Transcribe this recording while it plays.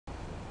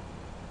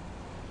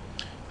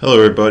Hello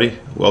everybody,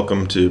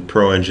 welcome to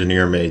Pro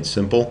Engineer Made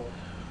Simple.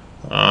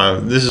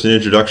 This is an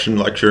introduction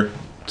lecture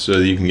so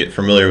that you can get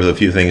familiar with a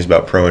few things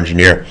about Pro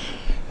Engineer,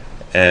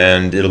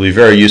 and it'll be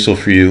very useful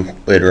for you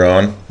later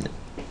on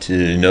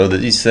to know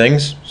these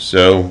things.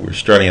 So we're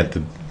starting at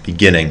the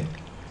beginning.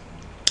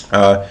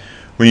 When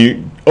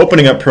you're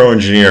opening up Pro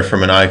Engineer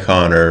from an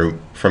icon or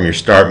from your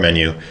start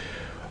menu,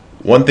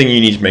 one thing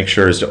you need to make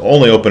sure is to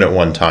only open it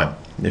one time.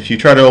 If you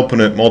try to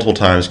open it multiple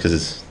times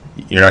because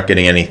you're not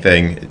getting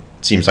anything, it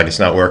seems like it's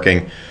not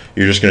working,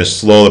 you're just going to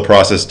slow the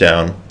process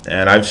down.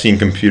 And I've seen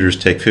computers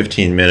take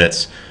 15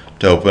 minutes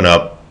to open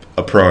up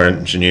a Pro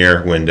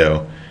Engineer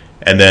window,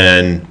 and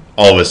then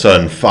all of a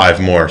sudden 5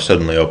 more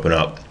suddenly open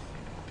up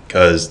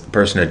because the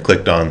person had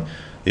clicked on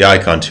the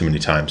icon too many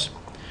times.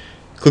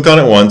 Click on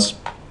it once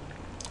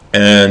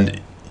and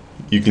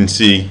you can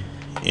see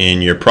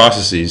in your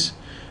processes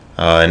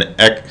an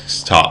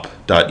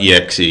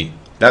xtop.exe.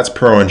 That's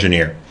Pro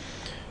Engineer.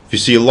 If you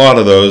see a lot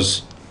of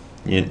those,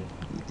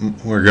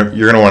 you're going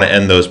to want to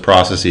end those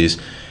processes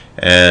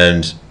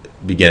and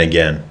begin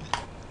again.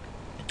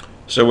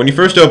 So when you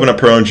first open up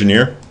Pro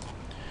Engineer,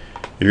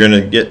 you're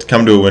going to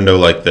come to a window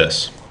like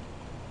this.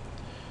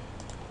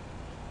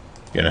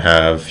 You're going to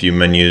have a few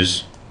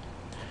menus.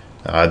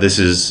 This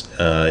is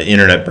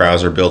internet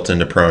browser built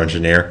into Pro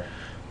Engineer.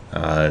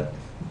 I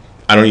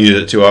don't use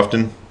it too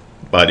often,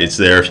 but it's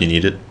there if you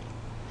need it.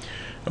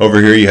 Over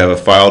here you have a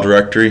file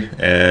directory,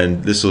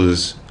 and this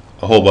was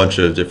a whole bunch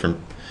of different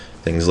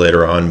things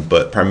later on,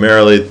 but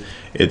primarily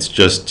it's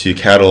just to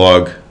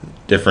catalog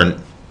different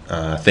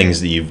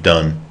things that you've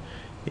done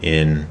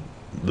in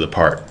the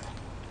part.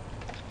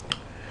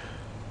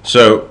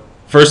 So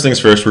first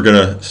things first, we're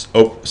going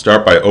to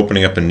start by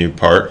opening up a new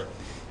part,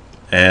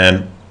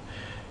 and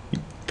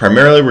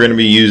primarily we're going to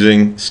be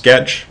using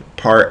Sketch,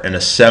 Part, and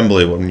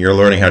Assembly when you're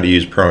learning how to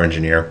use Pro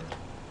Engineer.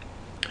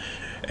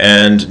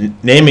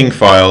 And naming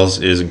files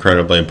is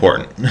incredibly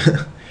important.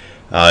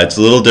 It's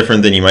a little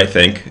different than you might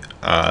think.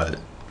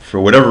 For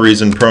whatever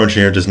reason, Pro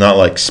Engineer does not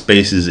like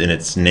spaces in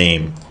its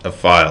name of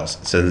files.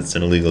 It says it's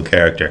an illegal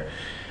character.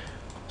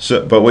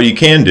 But what you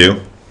can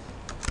do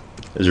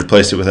is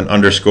replace it with an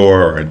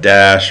underscore or a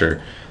dash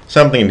or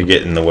something to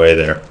get in the way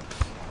there.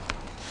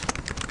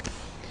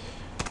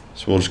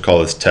 So we'll just call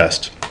this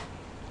test.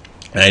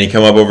 And you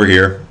come up over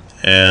here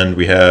and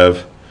we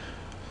have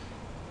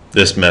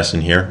this mess in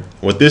here.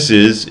 What this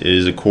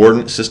is a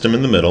coordinate system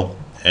in the middle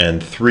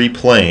and 3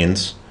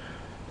 planes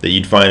that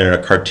you'd find in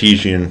a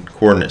Cartesian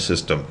coordinate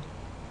system.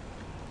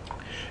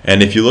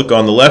 And if you look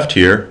on the left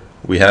here,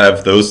 we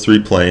have those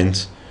 3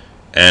 planes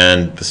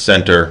and the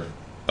center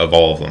of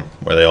all of them,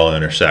 where they all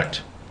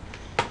intersect.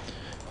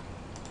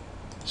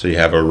 So you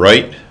have a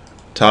right,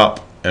 top,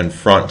 and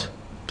front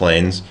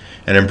planes,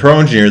 and in Pro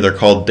Engineer they're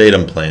called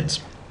datum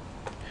planes.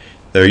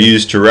 They're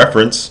used to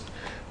reference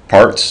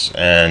parts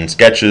and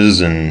sketches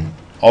and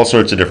all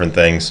sorts of different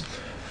things,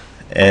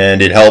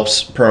 and it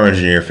helps Pro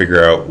Engineer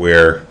figure out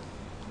where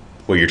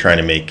what you're trying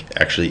to make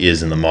actually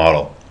is in the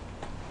model.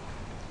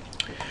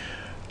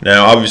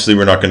 Now obviously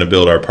we're not going to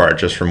build our part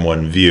just from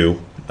one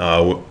view.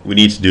 What we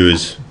need to do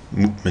is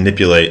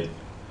manipulate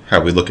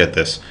how we look at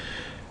this.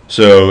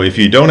 So if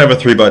you don't have a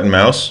 3-button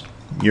mouse,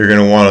 you're going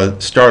to want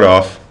to start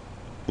off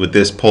with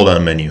this pull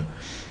down menu.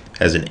 It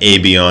has an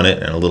AB on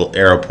it and a little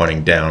arrow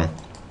pointing down,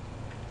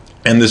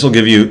 and this will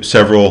give you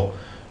several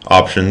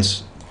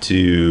options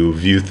to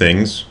view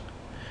things.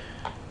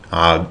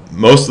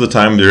 Most of the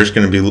time they're just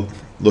going to be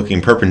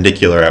looking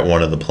perpendicular at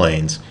one of the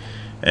planes,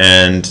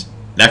 and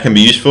that can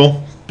be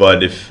useful,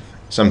 but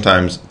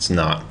sometimes it's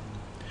not.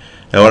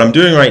 Now what I'm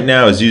doing right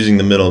now is using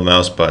the middle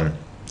mouse button,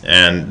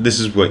 and this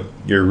is what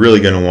you're really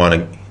going to want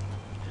to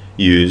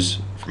use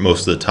for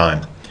most of the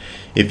time.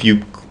 If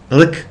you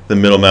click the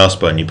middle mouse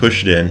button, you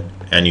push it in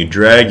and you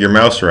drag your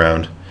mouse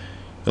around,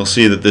 you'll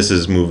see that this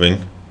is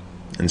moving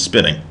and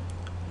spinning,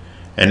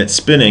 and it's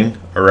spinning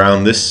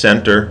around this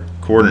center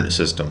coordinate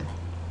system.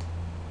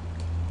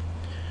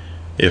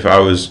 If I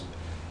was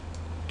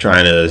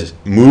trying to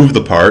move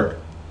the part,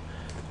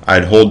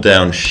 I'd hold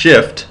down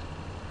Shift,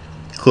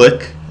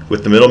 click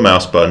with the middle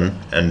mouse button,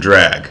 and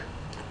drag,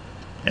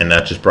 and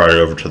that just brought it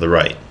over to the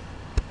right.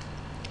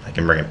 I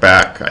can bring it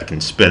back, I can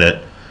spin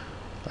it,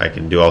 I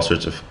can do all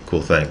sorts of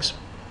cool things.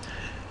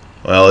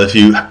 Well, if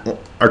you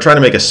are trying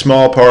to make a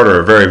small part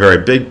or a very, very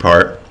big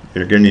part,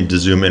 you're going to need to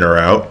zoom in or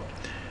out,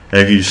 and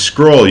if you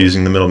scroll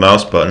using the middle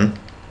mouse button,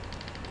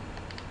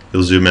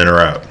 you'll zoom in or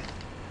out.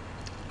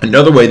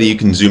 Another way that you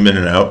can zoom in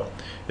and out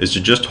is to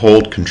just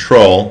hold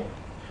Control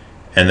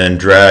and then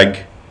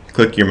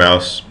click your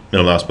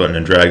middle mouse button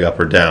and drag up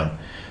or down.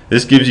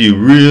 This gives you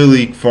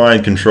really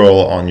fine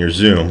control on your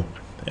zoom,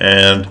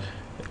 and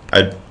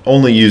I'd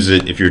only use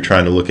it if you're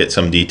trying to look at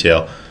some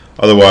detail.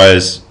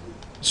 Otherwise,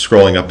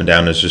 scrolling up and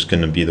down is just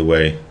going to be the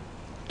way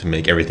to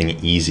make everything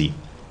easy.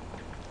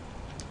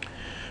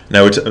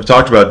 Now we've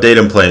talked about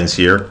datum planes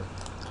here,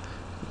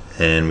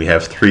 and we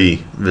have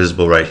 3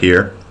 visible right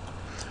here.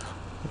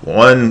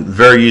 One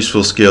very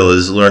useful skill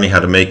is learning how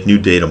to make new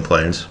datum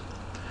planes,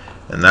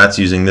 and that's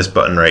using this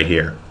button right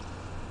here.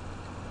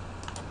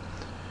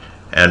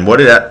 And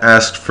what it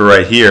asks for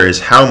right here is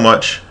how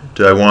much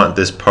do I want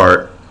this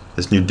part,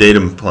 this new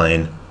datum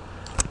plane,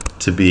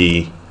 to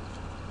be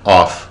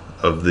off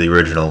of the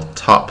original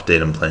top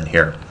datum plane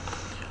here.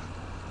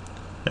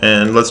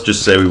 And let's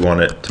just say we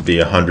want it to be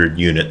 100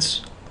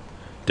 units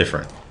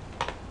different.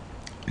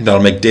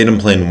 That'll make datum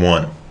plane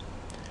 1.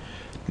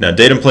 Now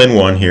datum plane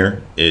 1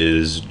 here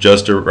is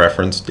just a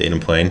reference datum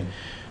plane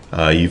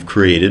you've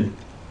created,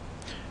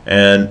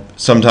 and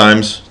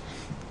sometimes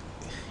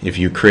if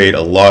you create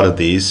a lot of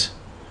these,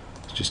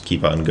 just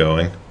keep on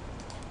going,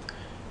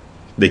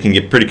 they can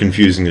get pretty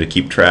confusing to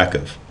keep track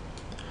of.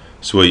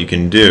 So what you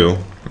can do,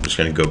 I'm just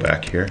going to go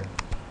back here,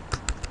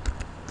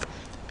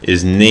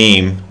 is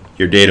name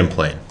your datum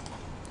plane.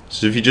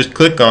 So if you just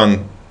click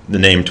on the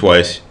name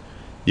twice,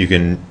 you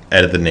can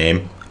edit the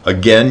name.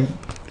 Again,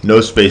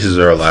 no spaces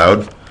are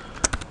allowed,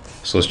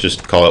 so let's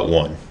just call it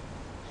 1,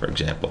 for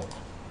example.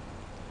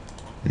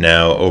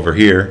 Now over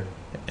here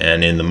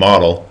and in the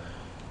model,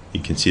 you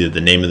can see that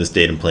the name of this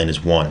datum plane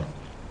is 1.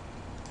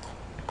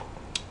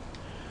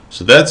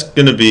 So that's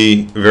going to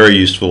be very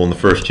useful in the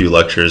first few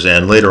lectures,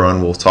 and later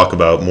on we'll talk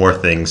about more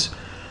things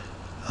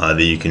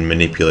that you can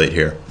manipulate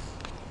here.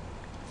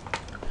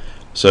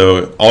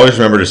 So always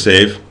remember to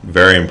save,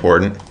 very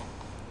important.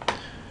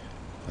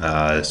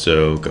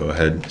 So go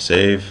ahead and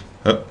save.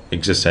 Oh,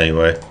 exists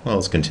anyway. Well,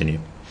 let's continue.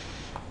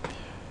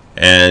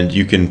 And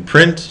you can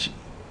print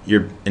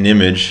an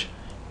image.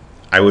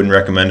 I wouldn't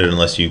recommend it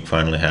unless you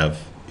finally have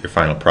your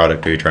final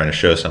product or you're trying to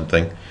show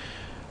something.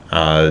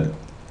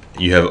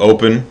 You have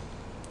open,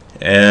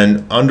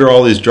 and under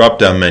all these drop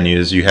down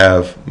menus you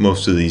have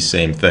most of these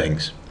same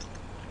things.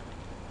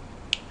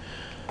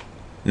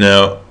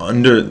 Now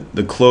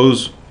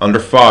under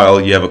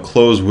file you have a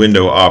close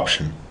window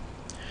option.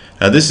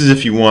 Now this is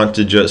if you want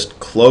to just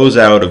close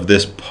out of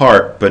this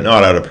part but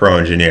not out of Pro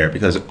Engineer,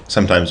 because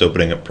sometimes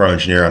opening up Pro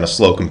Engineer on a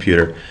slow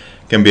computer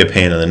can be a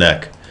pain in the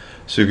neck.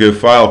 So if you go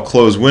File,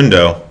 Close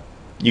Window,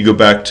 you go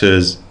back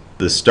to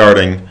the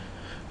starting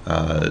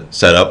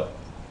setup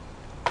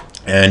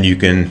and you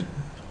can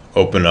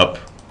open up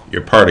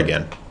your part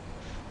again.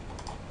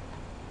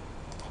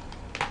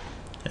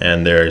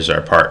 And there's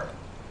our part.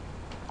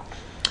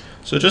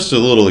 So just a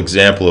little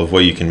example of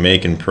what you can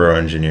make in Pro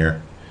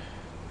Engineer.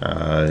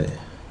 There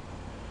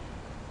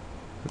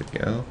we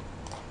go.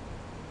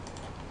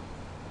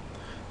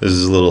 This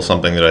is a little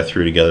something that I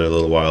threw together a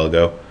little while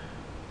ago.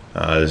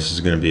 This is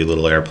going to be a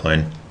little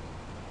airplane.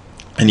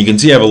 And you can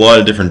see I have a lot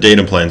of different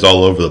datum planes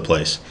all over the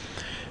place.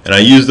 And I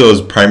use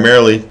those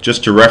primarily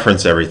just to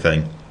reference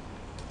everything.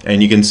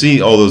 And you can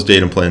see all those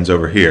datum planes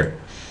over here.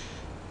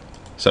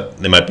 So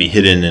they might be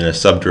hidden in a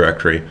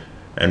subdirectory,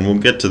 and we'll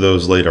get to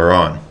those later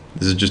on.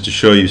 This is just to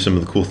show you some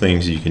of the cool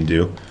things you can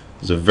do.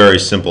 It's a very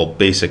simple,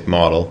 basic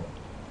model,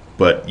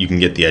 but you can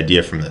get the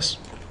idea from this.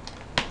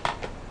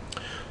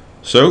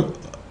 So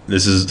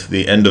this is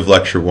the end of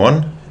lecture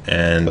 1,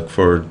 and look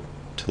forward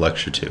to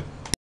lecture 2.